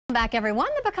Back everyone,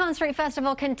 the Pecan Street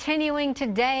Festival continuing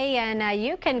today, and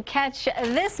you can catch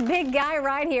this big guy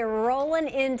right here rolling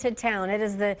into town. It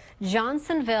is the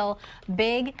Johnsonville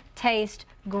Big Taste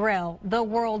Grill, the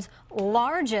world's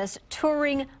largest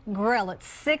touring grill. It's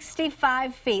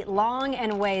 65 feet long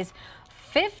and weighs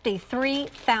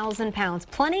 53,000 pounds.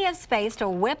 Plenty of space to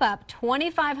whip up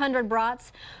 2,500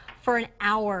 brats for an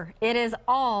hour. It is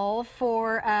all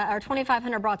for, or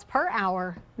 2,500 brats per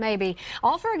hour, maybe.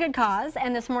 All for a good cause.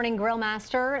 And this morning,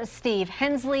 Grillmaster Steve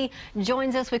Hensley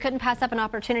joins us. We couldn't pass up an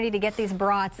opportunity to get these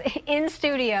brats in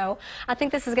studio. I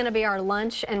think this is going to be our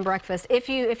lunch and breakfast. If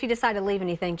you decide to leave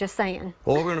anything, just saying.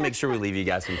 Well, we're going to make sure we leave you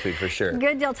guys some food for sure.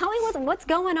 Good deal. Tell me what's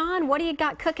going on. What do you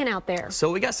got cooking out there?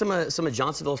 So we got some of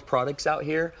Johnsonville's products out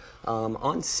here. On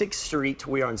 6th Street,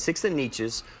 we are on 6th and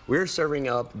Nietzsche's. We're serving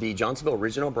up the Johnsonville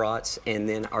Original Brats and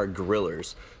then our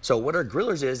grillers. So what our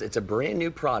grillers is, it's a brand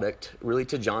new product really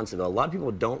to Johnsonville. A lot of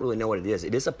people don't really know what it is.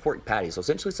 It is a pork patty, so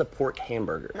essentially it's a pork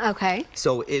hamburger. Okay.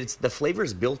 So the flavor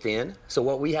is built in. So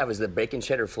what we have is the bacon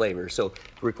cheddar flavor. So it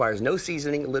requires no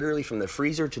seasoning, literally from the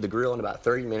freezer to the grill in about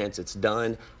 30 minutes. It's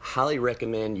done. Highly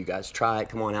recommend you guys try it.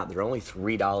 Come on out. They're only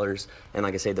 $3, and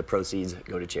like I say, the proceeds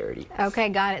go to charity. Okay,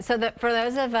 got it. So for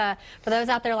those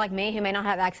out there like me who may not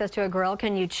have access to a grill,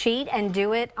 can you cheat and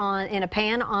do it in a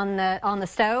pan on the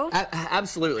stove?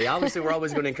 Absolutely. Obviously, we're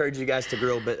always going to encourage you guys to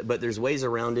grill, but there's ways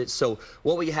around it. So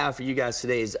what we have for you guys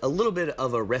today is a little bit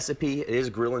of a recipe. It is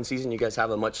grilling season. You guys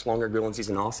have a much longer grilling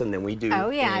season in Austin than we do. Oh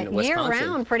yeah, in Wisconsin.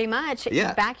 Year-round pretty much.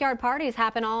 Yeah. Backyard parties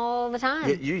happen all the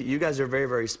time. You guys are very,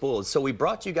 very spoiled. So we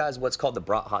brought you guys what's called the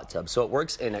brat hot tub. So it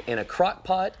works in a crock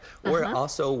pot, or it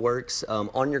also works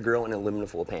on your grill in an aluminum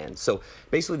foil pan. So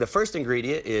basically, the first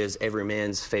ingredient is every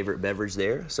man's favorite beverage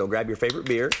there. So grab your favorite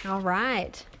beer. All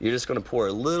right. You're just going to pour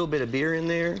a little bit of beer in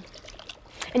there.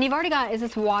 And you've already got, is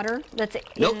this water that's in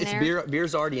there? Nope, it's beer.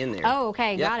 Beer's already in there. Oh,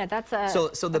 okay, got it. That's So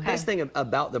the best thing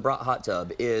about the brat hot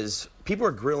tub is people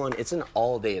are grilling. It's an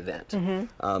all-day event.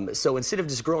 So instead of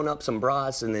just grilling up some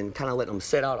brats and then kind of letting them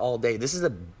sit out all day, this is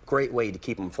a great way to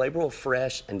keep them flavorful,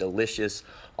 fresh, and delicious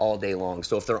all day long.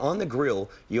 So if they're on the grill,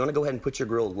 you want to go ahead and put your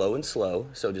grill low and slow.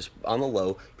 So just on the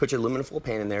low, put your aluminum foil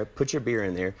pan in there, put your beer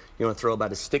in there. You want to throw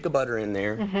about a stick of butter in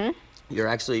there. You're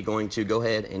actually going to go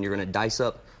ahead and you're going to dice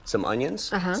up some onions.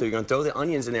 So you're going to throw the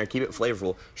onions in there, keep it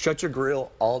flavorful. Shut your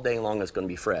grill all day long. It's going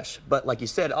to be fresh. But like you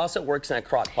said, it also works in a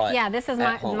crock pot. Yeah, this is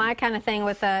my kind of thing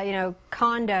with a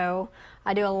condo.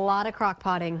 I do a lot of crock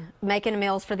potting, making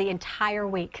meals for the entire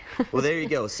week. Well, there you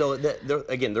go. So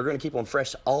again, they're going to keep them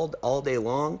fresh all day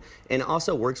long, and it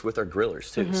also works with our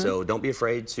grillers too. So don't be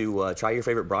afraid to try your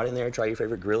favorite brat in there, try your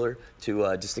favorite griller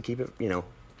to just to keep it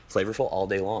flavorful all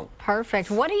day long.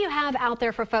 Perfect. What do you have out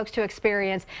there for folks to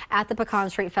experience at the Pecan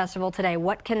Street Festival today?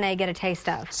 What can they get a taste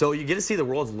of? So you get to see the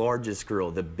world's largest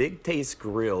grill. The Big Taste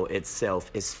Grill itself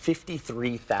is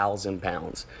 53,000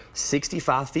 pounds,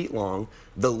 65 feet long.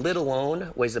 The lid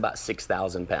alone weighs about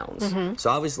 6,000 pounds. So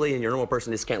obviously, and your normal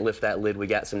person just can't lift that lid. We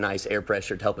got some nice air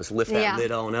pressure to help us lift that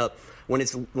lid on up. When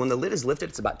the lid is lifted,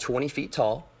 it's about 20 feet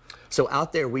tall. So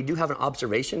out there, we do have an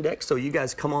observation deck. So you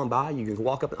guys come on by. You can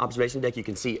walk up an observation deck. You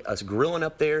can see us grilling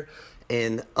up there.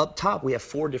 And up top, we have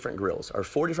 4 different grills. Our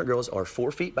 4 different grills are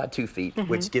 4 feet by 2 feet,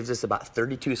 which gives us about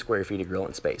 32 square feet of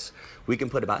grilling space. We can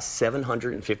put about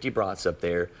 750 brats up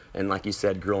there. And like you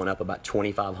said, grilling up about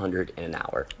 2,500 in an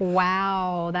hour.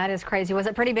 Wow, that is crazy. Was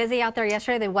it pretty busy out there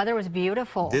yesterday? The weather was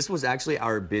beautiful. This was actually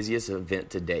our busiest event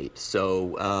to date.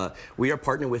 So we are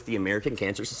partnering with the American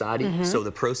Cancer Society. So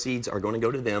the proceeds are going to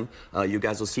go to them. You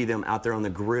guys will see them out there on the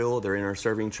grill. They're in our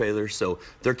serving trailers. So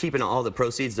they're keeping all the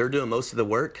proceeds. They're doing most of the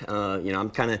work.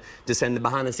 I'm kind of just in the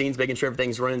behind the scenes, making sure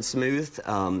everything's running smooth.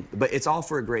 But it's all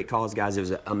for a great cause, guys. It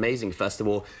was an amazing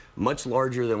festival, much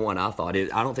larger than what I thought. I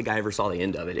don't think I ever saw the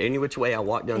end of it. Any which way I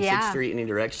walked down 6th Street, any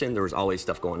direction, there was always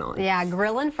stuff going on. Yeah,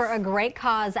 grilling for a great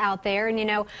cause out there.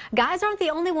 And guys aren't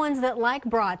the only ones that like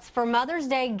brats. For Mother's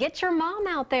Day, get your mom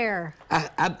out there.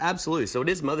 Absolutely. So it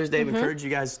is Mother's Day. We encourage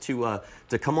you guys to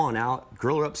come on out,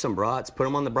 grill up some brats, put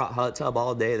them on the brat hot tub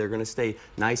all day. They're going to stay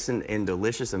nice and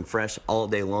delicious and fresh all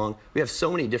day long. We have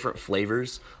so many different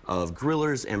flavors of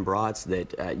grillers and brats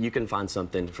that you can find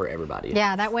something for everybody.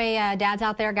 Yeah, that way dads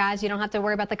out there, guys, you don't have to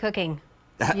worry about the cooking.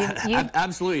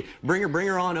 Absolutely. Bring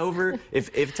her on over.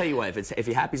 Tell you what, if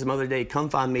you're happy it's Mother's Day, come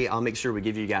find me. I'll make sure we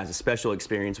give you guys a special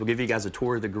experience. We'll give you guys a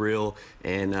tour of the grill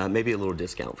and maybe a little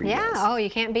discount for you guys. Yeah, oh, you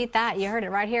can't beat that. You heard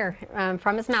it right here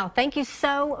from his mouth. Thank you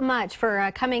so much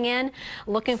for coming in.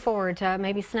 Looking forward to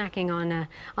maybe snacking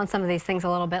on some of these things a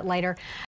little bit later.